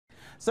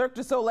Cirque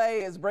Du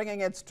Solei is bringing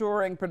its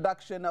touring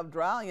production of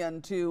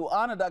Dralion to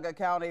Onondaga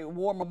County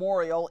War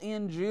Memorial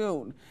in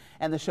June.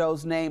 And the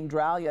show's name,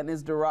 Dralion,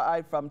 is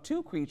derived from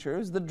two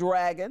creatures, the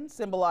dragon,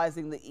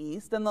 symbolizing the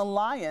east, and the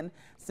lion,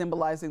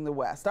 symbolizing the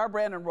west. Our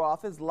Brandon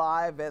Roth is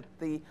live at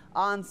the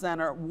On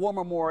Center War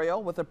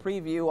Memorial with a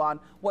preview on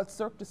what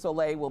Cirque Du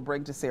Solei will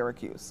bring to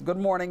Syracuse. Good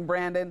morning,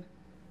 Brandon.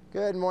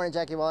 Good morning,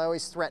 Jackie. Well, I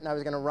always threatened I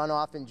was going to run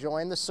off and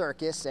join the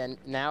circus, and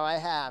now I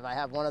have. I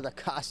have one of the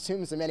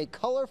costumes, the many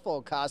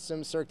colorful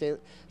costumes Cirque du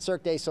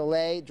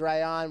Solei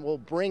Dralion will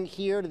bring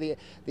here to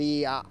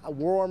the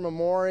War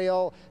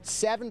Memorial.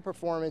 7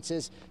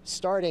 performances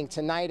starting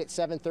tonight at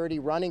 7:30,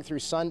 running through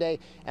Sunday.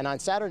 And on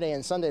Saturday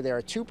and Sunday, there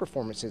are 2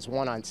 performances,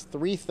 one on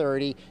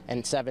 3:30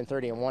 and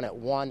 7:30, and one at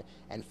 1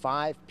 and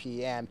 5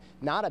 p.m.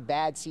 Not a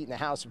bad seat in the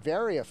house,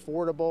 very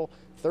affordable.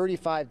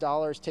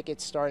 $35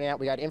 tickets starting out.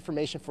 We got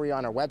information for you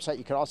on our website.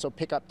 You can also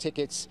pick up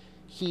tickets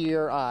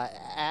here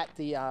at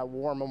the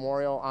War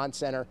Memorial On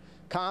Center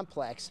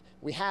complex.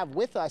 We have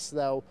with us,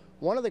 though,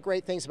 one of the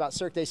great things about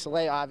Cirque du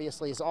Solei,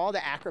 obviously, is all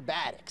the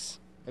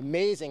acrobatics.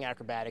 Amazing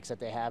acrobatics that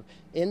they have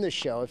in the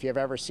show, if you've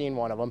ever seen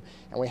one of them.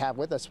 And we have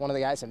with us one of the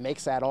guys that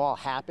makes that all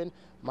happen,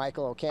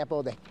 Michael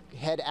Ocampo, the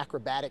head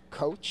acrobatic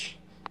coach,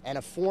 and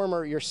a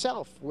former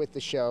yourself with the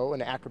show,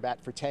 an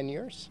acrobat for 10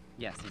 years.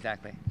 Yes,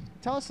 exactly.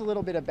 Tell us a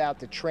little bit about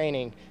the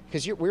training,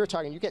 because we were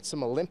talking, you get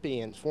some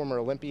Olympians, former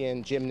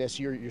Olympian gymnasts.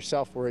 You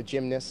yourself were a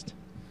gymnast.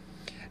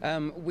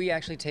 We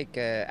actually take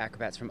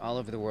acrobats from all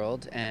over the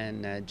world,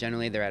 and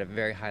generally they're at a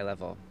very high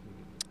level.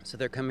 So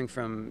they're coming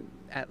from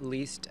at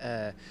least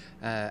an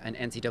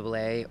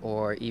NCAA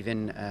or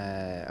even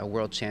a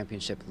world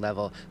championship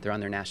level. They're on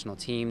their national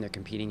team. They're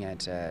competing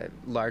at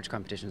large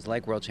competitions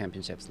like world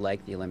championships,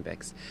 like the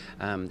Olympics.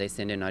 They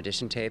send in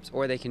audition tapes,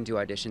 or they can do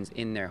auditions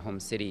in their home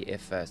city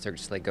if Cirque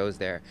du Solei goes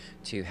there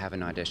to have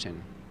an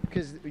audition.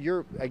 Because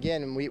you're,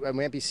 again, we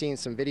might be seeing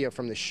some video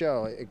from the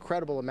show,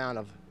 incredible amount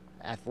of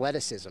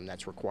athleticism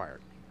that's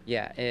required.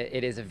 Yeah,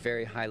 it is a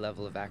very high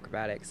level of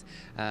acrobatics.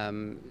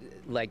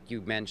 Like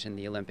you mentioned,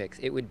 the Olympics,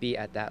 it would be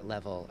at that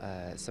level,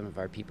 some of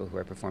our people who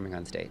are performing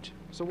on stage.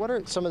 So what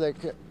are some of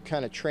the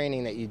kind of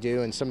training that you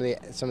do, and some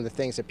of the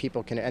things that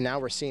people can, and now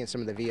we're seeing some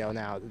of the VO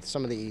now,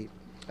 some of the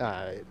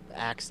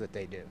acts that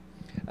they do?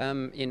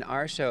 In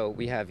our show,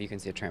 we have, you can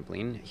see a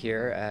trampoline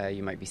here.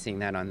 You might be seeing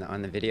that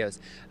on the videos.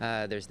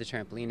 There's the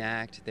trampoline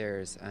act.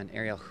 There's an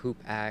aerial hoop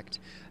act.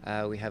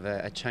 We have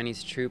a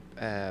Chinese troupe,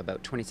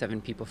 about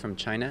 27 people from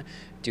China,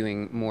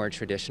 doing more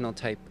traditional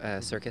type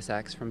circus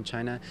acts from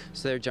China.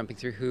 So they're jumping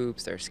through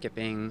hoops, they're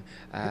skipping.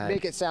 You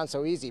make it sound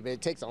so easy, but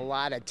it takes a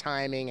lot of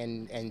timing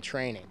and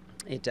training.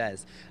 It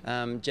does.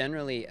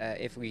 Generally,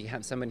 if we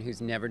have someone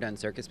who's never done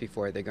circus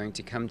before, they're going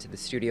to come to the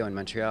studio in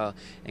Montreal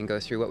and go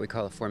through what we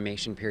call a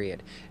formation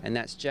period. And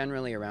that's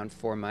generally around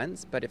 4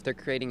 months, but if they're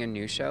creating a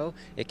new show,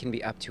 it can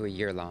be up to a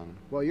year long.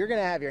 Well, you're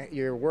going to have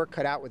your work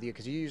cut out with you,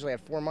 because you usually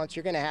have 4 months.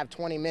 You're going to have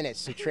 20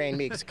 minutes to train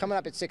me, because coming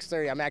up at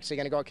 6:30, I'm actually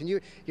going to go.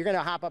 You're going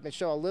to hop up and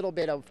show a little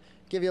bit of,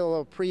 give you a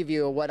little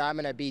preview of what I'm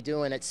going to be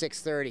doing at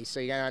 6:30, so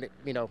you're going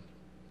to,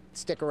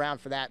 stick around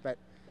for that. But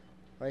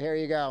well, here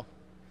you go.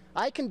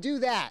 I can do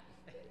that.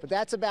 But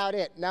that's about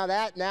it.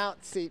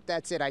 See,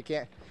 that's it. I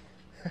can't.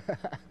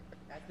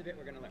 That's the bit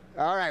we're going to learn.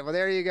 All right, well,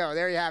 there you go.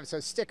 There you have it.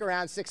 So stick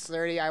around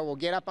 6:30. I will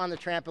get up on the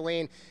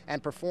trampoline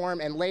and perform,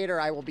 and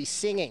later I will be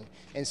singing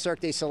in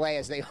Cirque du Solei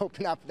as they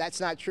open up. That's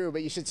not true,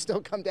 but you should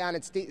still come down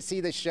and see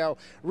the show.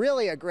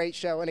 Really a great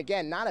show, and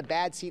again, not a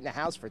bad seat in the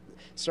house for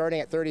starting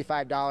at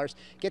 $35.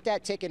 Get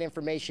that ticket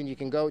information. You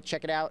can go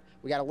check it out.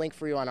 We got a link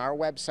for you on our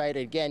website.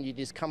 Again, you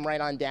just come right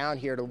on down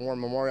here to War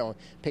Memorial and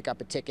pick up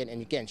a ticket.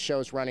 And again,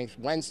 show's running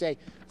Wednesday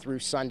through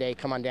Sunday.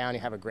 Come on down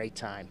and have a great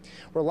time.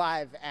 We're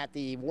live at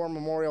the War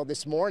Memorial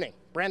this morning.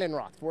 Brandon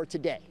Roth for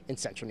Today in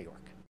Central New York.